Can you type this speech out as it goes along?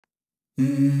Let's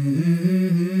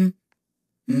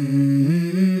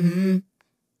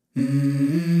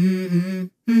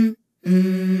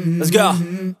go.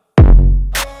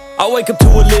 I wake up to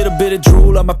a little bit of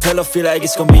drool on my pillow, feel like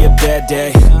it's gonna be a bad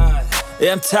day.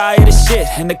 Yeah, I'm tired of shit,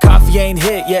 and the coffee ain't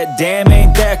hit yet, damn,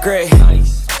 ain't that great.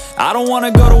 I don't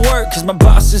wanna go to work, cause my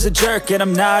boss is a jerk, and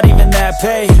I'm not even that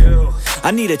paid.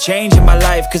 I need a change in my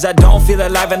life, cause I don't feel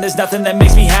alive, and there's nothing that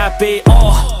makes me happy.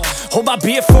 Hold my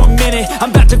beer for a minute,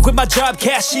 I'm about to quit my job,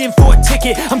 cash in for a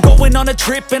ticket. I'm going on a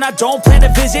trip and I don't plan to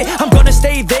visit. I'm gonna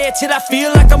stay there till I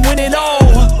feel like I'm winning,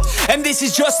 and this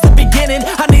is just the beginning.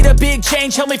 I need a big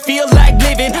change, help me feel like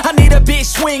living. I need a big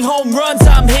swing, home runs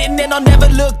I'm hitting, and I'll never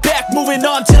look back, moving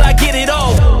on till I get it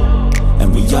all.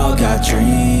 And we all got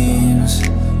dreams,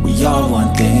 we all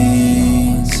want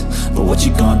things, but what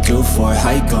you gonna do for it?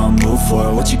 How you gonna move for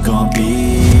it? What you gonna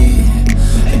be?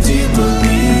 And do you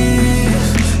believe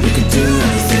you can do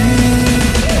anything?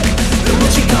 But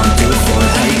what you gonna do for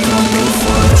it? How you gonna move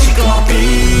for it? What you gonna be?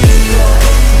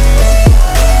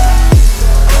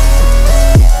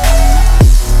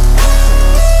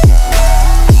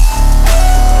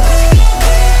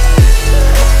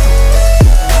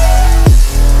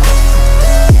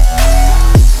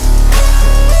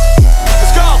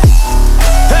 Let's go!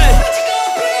 Hey!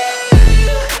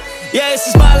 Yeah, this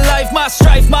is my life, my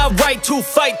strife, my right to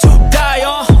fight, to die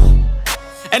on.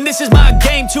 And this is my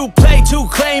game to play, to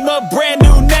claim a brand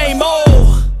new name,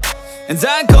 And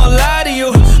I ain't gonna lie to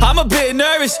you, I'm a bit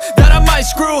nervous that I might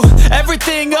screw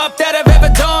everything up that I've ever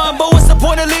done. But what's the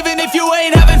point of living if you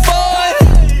ain't having fun?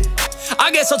 I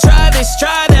guess I'll try this,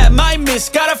 try that, might miss,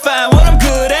 gotta find what I'm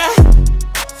good at.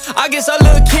 I guess I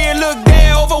look here, look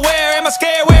there, over where am I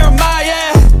scared, where am I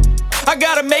at? I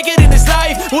gotta make it in this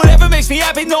life, whatever makes me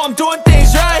happy, know I'm doing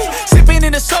things right. Sipping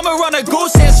in the summer on a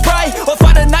goose and Sprite, or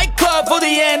find a nightclub for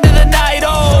the end of the night,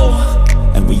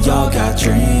 And we all got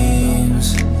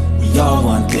dreams, we all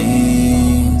want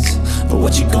things, but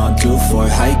what you gonna do for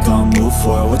it? How you gonna move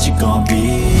for it? What you gonna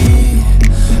be?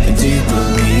 And do you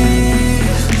believe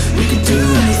you can do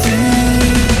anything?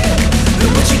 But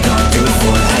what you gonna do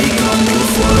for it? How you gonna move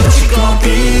for it? What you gonna be?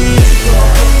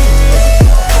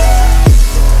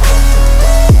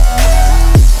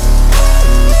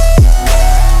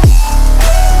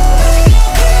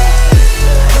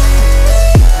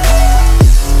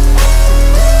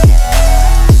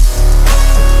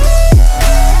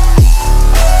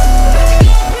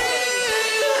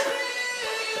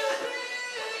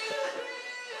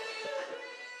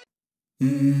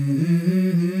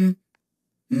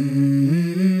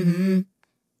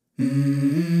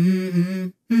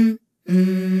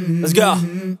 Let's go.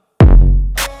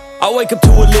 I wake up to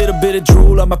a little bit of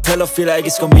drool on my pillow, feel like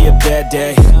it's gonna be a bad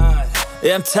day.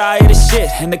 Yeah, I'm tired of shit,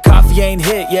 and the coffee ain't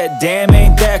hit yet, damn,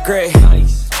 ain't that great.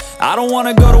 I don't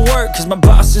wanna go to work, cause my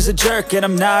boss is a jerk, and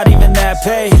I'm not even that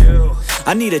paid.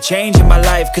 I need a change in my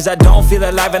life, cause I don't feel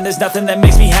alive, and there's nothing that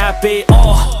makes me happy.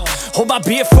 Hold my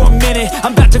beer for a minute,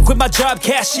 I'm about to quit my job,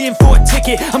 cash in for a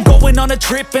ticket. I'm going on a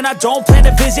trip and I don't plan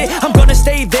to visit. I'm gonna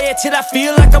stay there till I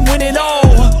feel like I'm winning,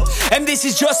 and this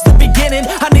is just the beginning.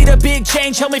 I need a big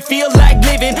change, help me feel like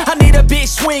living. I need a big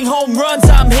swing, home runs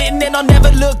I'm hitting, and I'll never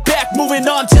look back, moving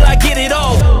on till I get it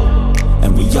all.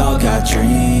 And we all got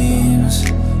dreams,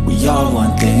 we all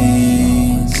want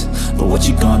things, but what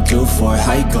you gonna do for it?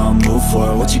 How you gonna move for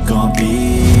it? What you gonna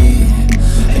be?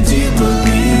 And do you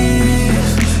believe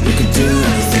you can do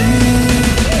anything?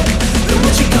 But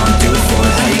what you gonna do for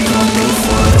it? How you gonna move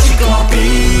for it? What you gonna be?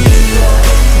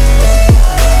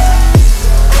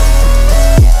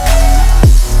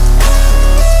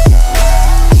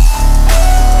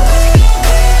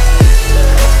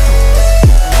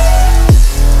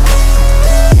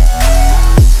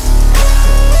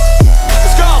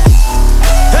 Let's go!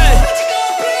 Hey!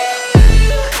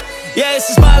 Yeah, this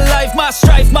is my life, my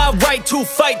strife, my right to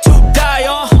fight, to die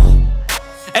on.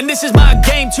 And this is my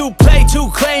game to play, to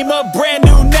claim a brand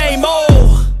new name,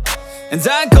 And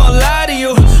I ain't gonna lie to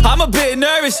you, I'm a bit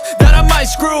nervous that I might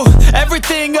screw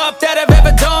everything up that I've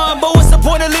ever done. But what's the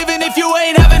point of living if you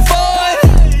ain't having fun?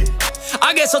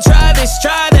 I guess I'll try this,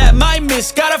 try that, might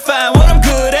miss, gotta find what I'm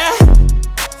good at.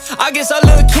 I guess I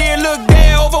look here, look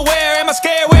there, over where am I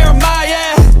scared, where am I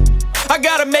at? I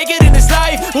gotta make it in this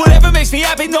life, whatever makes me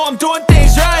happy, know I'm doing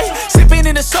things right. Sipping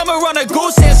in the summer on a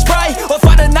goose and Sprite, or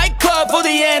find a nightclub for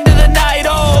the end of the night,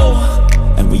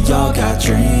 And we all got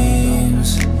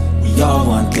dreams, we all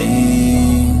want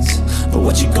things, but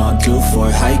what you gonna do for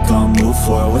it? How you gonna move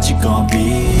for it? What you gonna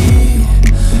be?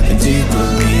 And do you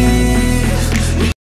believe